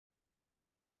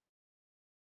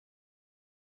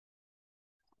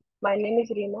My name is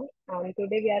Reema, and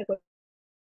today we are going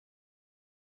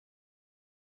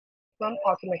from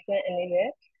automation anywhere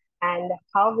and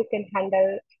how we can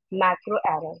handle macro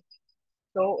error.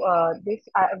 So this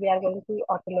we are going to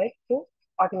automate to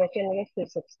automation anywhere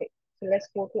 360. So let's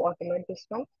go to automate this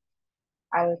one.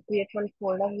 I'll create one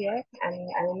folder here and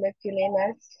I will make the name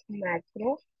as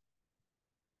macro.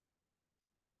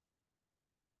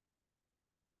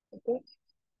 Okay,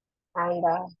 and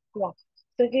yeah.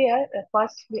 So here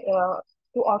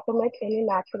to automate any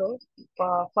macro,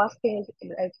 first thing is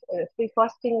the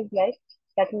first thing is like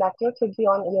that macro should be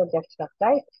on your desktop,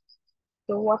 right?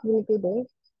 So what we need to do,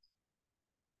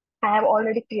 I have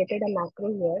already created a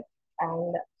macro here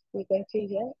and you can see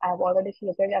here, I have already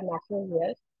created a macro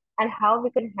here and how we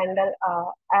can handle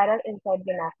error inside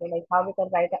the macro, like how we can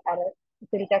write an error,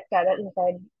 syntax error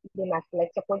inside the macro,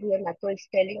 like suppose your macro is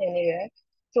failing anywhere.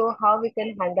 So how we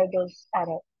can handle those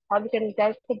error, how we can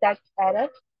get to that error,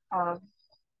 uh,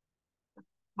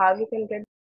 how we can get,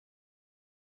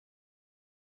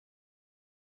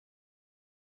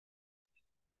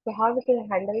 so how we can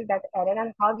handle that error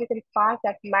and how we can pass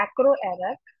that macro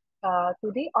error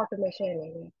to the automation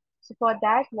area. So for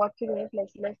that, what we need,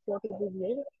 let's go to the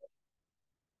view.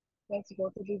 Let's go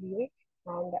to the view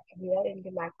and here in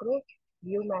the macro,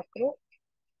 view macro,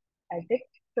 edit.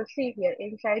 So see here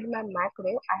inside my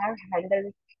macro, I have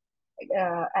handled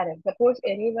error. Suppose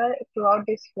anywhere throughout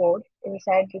this code,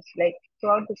 inside this like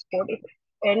throughout this code, if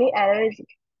any error is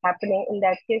happening, in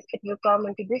that case, it will come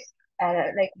into this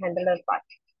error like handler part.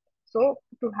 So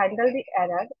to handle the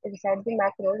error inside the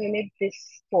macro, we need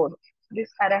this code,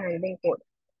 this error handling code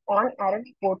on error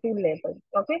go to label.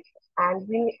 Okay. And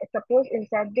we suppose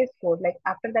inside this code, like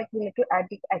after that, we need to add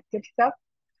this exit stuff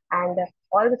and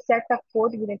all the set of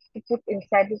code we need to put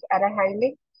inside this error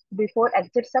handling before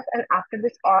exit stuff and after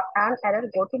this or an error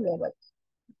go to label.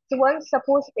 So once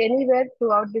suppose anywhere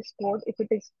throughout this code, if it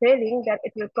is failing, then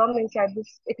it will come inside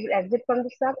this, it will exit from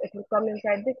the sub, it will come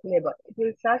inside this label. It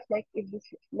will search like if this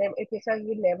label, if you search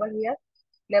the label here,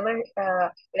 label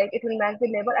like it will match the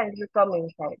label and it will come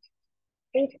inside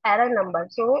its error number.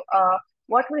 So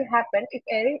what will happen if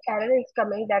any error is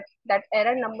coming that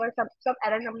error number some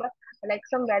error number like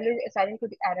some value is assigned to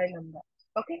the error number.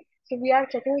 Okay, so we are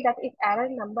checking that if error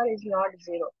number is not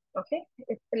zero. Okay,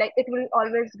 it's like it will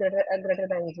always greater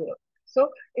than zero. So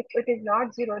if it is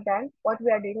not zero, then what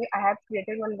we are doing, I have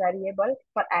created one variable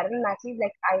for error message.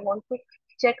 Like I want to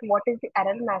check what is the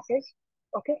error message.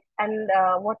 Okay, and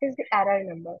what is the error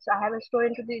number. So I have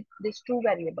stored into these two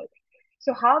variables.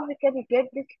 So how we can get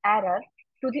this error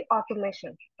to the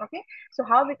automation? Okay. So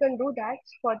how we can do that?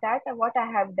 For that, what I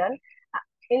have done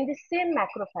in the same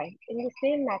macro file, you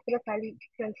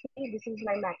can see this is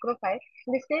my macro file.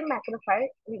 In the same macro file,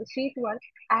 in the sheet one,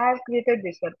 I have created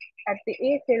this one. At the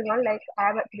A cell one, like I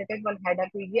have created one header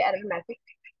PV error message.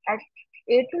 At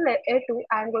A2,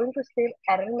 I am going to save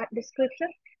error description,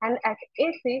 and at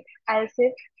A3, I'll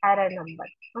save error number.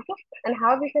 Okay. And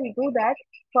how we can do that?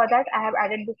 For that, I have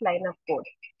added this line of code.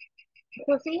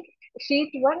 So see,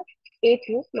 sheet 1,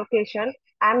 A2, location,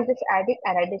 I'm just adding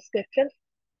array description.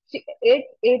 8,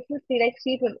 A2, 3, like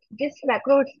sheet 1, this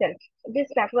macro itself, this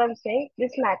macro I'm saying,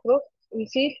 this macro in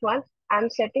sheet 1, I'm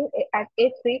setting at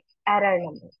A3 error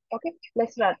number. Okay,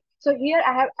 let's run. So here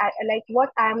I have, like what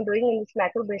I am doing in this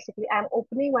macro, basically, I'm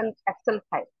opening one Excel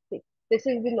file. See, this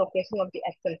is the location of the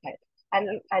Excel file.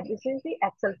 And this is the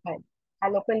Excel file.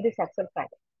 I'll open this Excel file.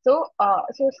 So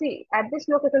see, at this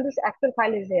location, this Excel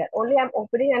file is there. Only I'm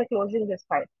opening and closing this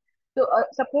file. So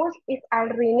suppose if I'll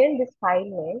rename this file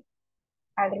name,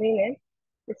 I'll rename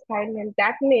this file name.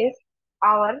 That means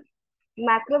our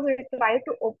macro will try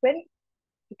to open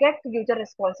get user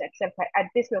response Excel file at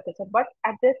this location, but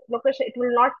at this location it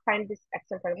will not find this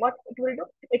Excel file. What it will do?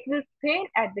 It will fail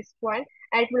at this point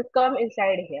and it will come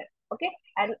inside here. Okay,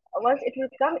 and once it will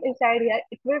come inside here,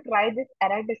 it will try this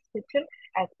error description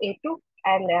as A2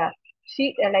 and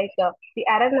the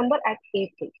error number at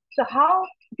A3. So how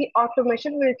the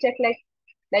automation will check like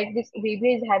this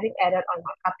VB is having error or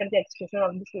not after the execution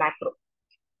of this macro.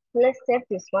 Let's save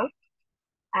this one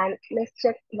and let's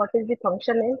check what is the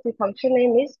function name. The function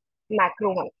name is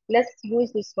macro one. Let's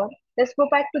use this one. Let's go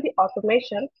back to the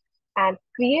automation and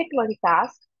create one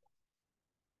task,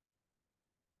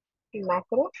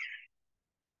 macro,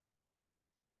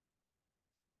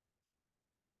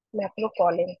 macro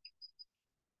calling.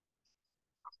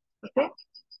 Okay.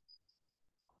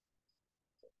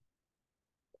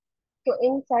 So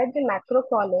inside the macro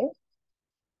calling,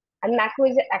 and macro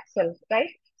is Excel, right?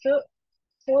 So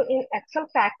in Excel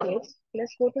package,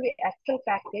 let's go to the Excel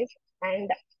package and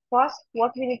first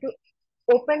what we need to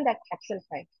open that Excel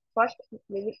file. first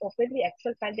we will open the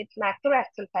Excel file, the macro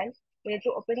Excel file. We need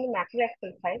to open the macro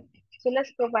Excel file. So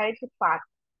let's provide the path.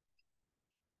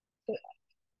 So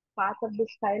path of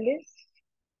this file is,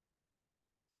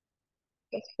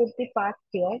 let's put the path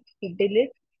here to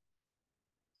delete,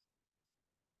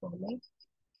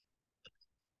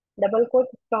 double quote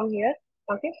from here,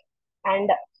 okay, and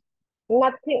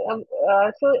nothing.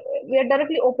 So we are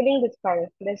directly opening this file.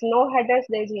 There's no headers,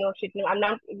 there is no sheet name. I'm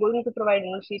not going to provide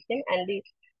any sheet name, and the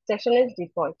section is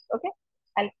default. Okay,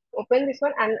 I'll open this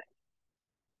one, and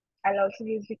I'll also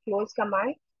use the close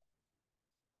command.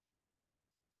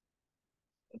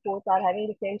 Both are having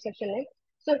the same section name.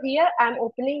 So here I'm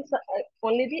opening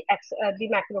only the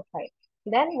macro file.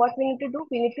 Then what we need to do,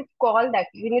 we need to call that.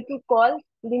 We need to call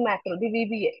the macro, the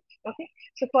VBA. Okay.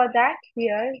 So for that,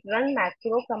 here run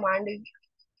macro command is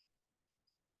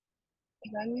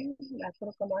run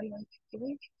macro command.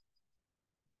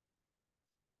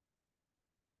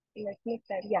 Let me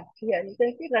try. Yeah, here you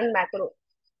can see run macro.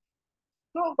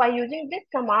 So by using this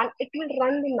command, it will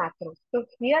run the macro. So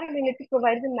here we need to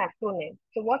provide the macro name.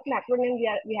 So what macro name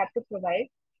we have to provide?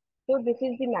 So this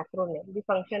is the macro name, the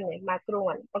function name, macro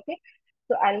one. Okay.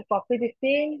 So I'll copy the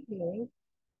same name.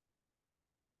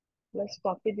 Let's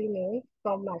copy the name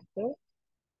from macro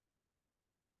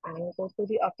and go to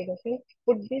the application.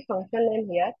 Put the function name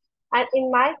here. And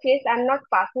in my case, I'm not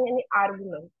passing any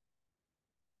argument.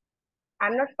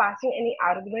 I'm not passing any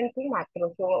argument to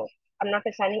macro. So I'm not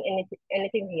assigning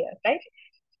anything here, right?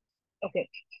 Okay.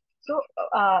 So,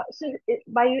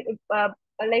 by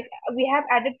like we have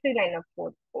added three line of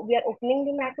code. We are opening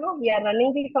the macro, we are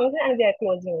running the function, and we are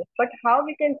closing it. But how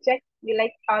we can check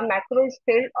like our macro is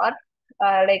filled or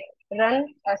like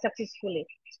run successfully?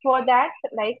 For that,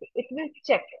 like it will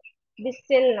check the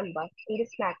cell number in this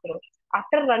macro.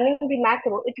 After running the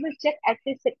macro, it will check at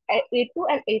this A2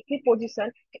 and A3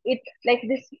 position. It like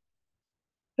this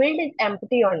field is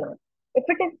empty or not. If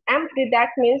it is empty, that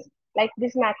means like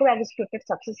this macro executed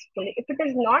successfully. If it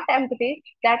is not empty,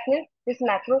 that means this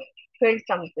macro failed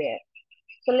somewhere.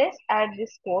 So let's add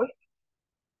this code.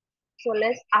 So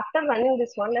after running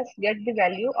this one, let's get the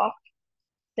value of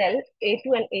cell A2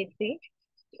 and A3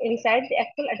 inside the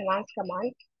Excel advanced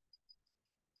command.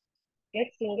 Get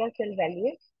single cell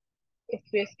value,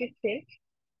 specific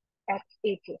cell at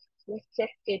A2. Let's check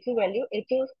A2 value.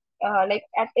 A2 like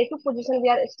at A2 position, we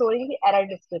are storing the error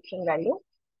description value.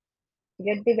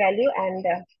 Get the value and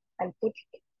I'll put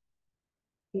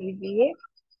VBA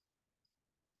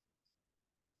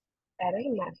error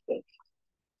message.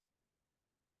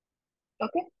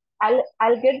 Okay,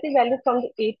 I'll get the value from the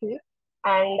A2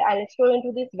 and I'll store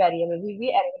into this variable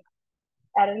VBA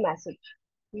error message.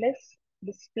 Let's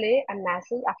display a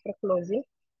message after closing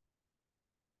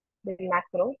the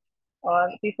macro, or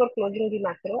before closing the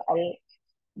macro, I'll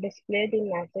display the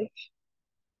message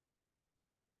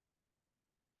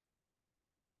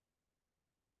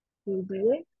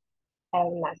VBA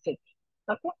error message.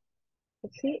 Okay,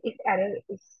 let's see if error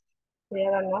is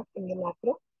there or not in the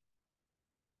macro.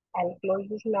 I'll close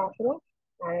this macro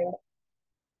and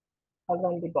I'll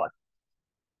run the bot.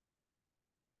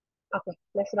 Okay,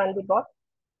 let's run the bot.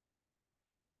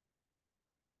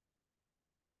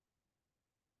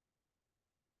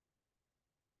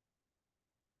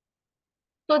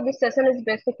 So this session is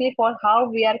basically for how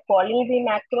we are calling the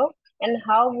macro and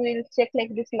how we will check like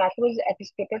this macro is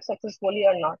executed successfully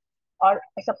or not. Or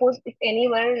suppose if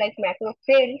anywhere like macro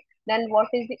failed, then what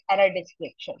is the error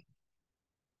description?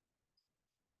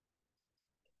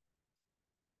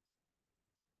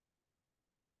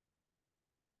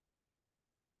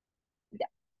 Yeah.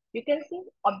 You can see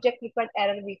object required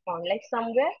error we found like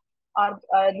somewhere or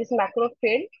this macro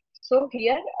failed. So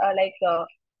here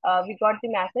we got the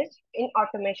message in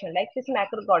automation like this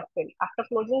macro got failed. After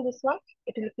closing this one,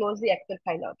 it will close the Excel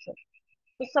file also.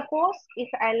 So suppose if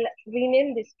I'll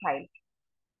rename this file,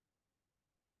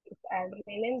 if I'll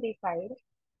rename the file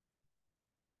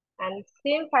and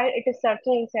same file it is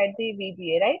searching inside the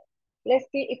VBA, right? Let's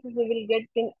see if we will get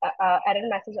the error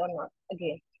message or not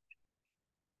again.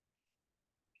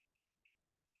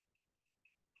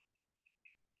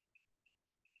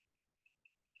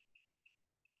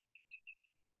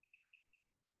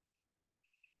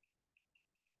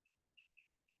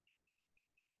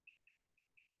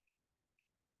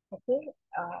 Okay,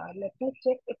 let me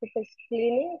check if it is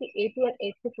cleaning the A2 and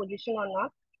A3 position or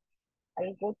not.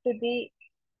 I'll go to the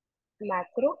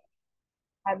macro.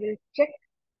 I will check.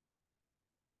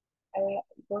 I'll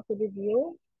go to the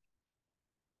view,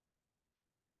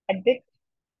 edit,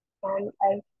 and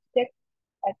I'll check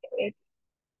at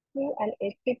A2 and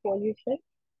A3 position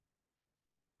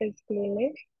is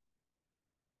cleaning.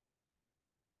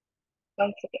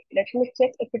 One second. Let me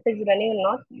check if it is running or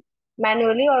not.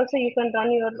 Manually also you can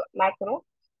run your macro.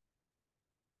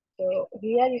 So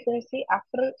here you can see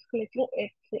after clicking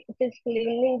it, it is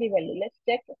cleaning the value. Let's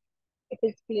check it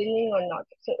is cleaning or not.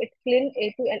 So it cleaned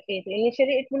A2 and A3.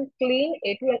 Initially it will clean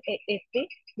A2 and A3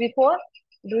 before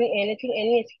doing anything,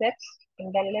 any steps.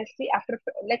 And then let's see after,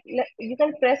 you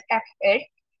can press F8.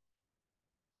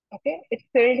 Okay, it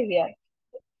failed here.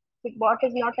 So bot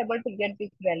is not able to get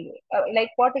this value. Like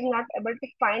bot is not able to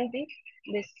find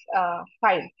this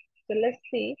file. So let's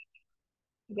see.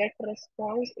 Get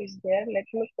response is there. Let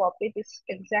me copy this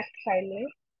exact file name.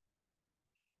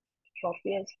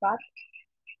 Copy as path.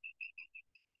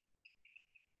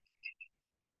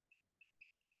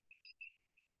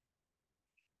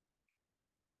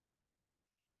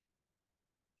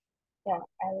 Yeah,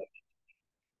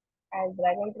 I'll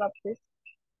drag and drop this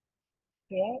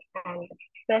here and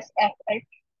press F8.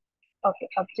 Okay,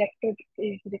 objective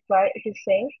is required. It is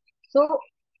saying. So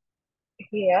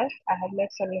here I have made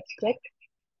some mistake.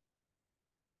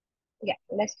 Yeah,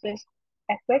 let's press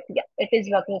F8. Yeah, it is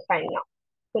working fine now.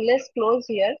 So let's close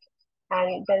here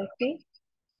and then see.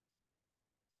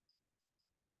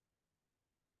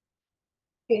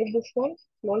 Save this one,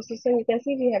 close this one. You can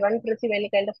see we haven't received any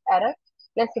kind of error.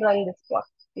 Let's run this bot.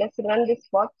 Let's run this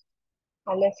bot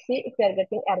and let's see if we are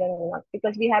getting error or not.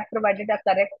 Because we have provided a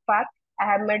correct path. I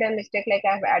have made a mistake like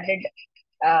I have added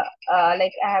I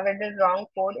have added wrong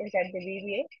code inside the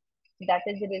VBA. That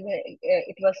is the reason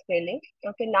it was failing.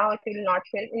 Okay, now it will not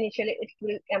fail. Initially, it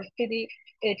will empty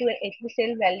the A2 and A3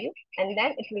 cell value and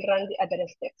then it will run the other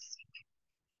steps.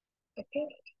 Okay,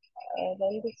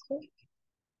 run this one.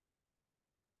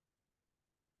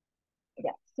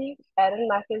 Yeah, see, error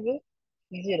message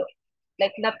is 0,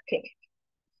 like nothing.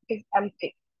 It is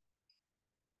empty.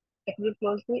 It will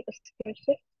close the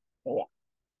spreadsheet. Yeah,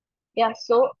 yeah.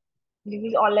 So this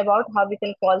is all about how we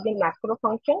can call the macro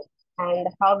function and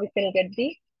how we can get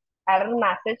the error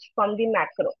message from the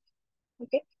macro.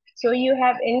 Okay. So you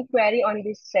have any query on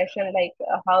this session, like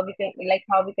how we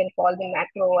can call the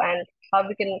macro and how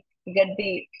we can get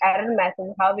the error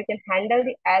message, how we can handle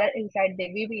the error inside the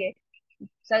VBA.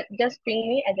 So just ping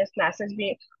me and just message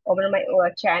me over my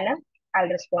channel. I'll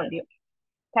respond to you.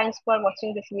 Thanks for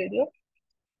watching this video.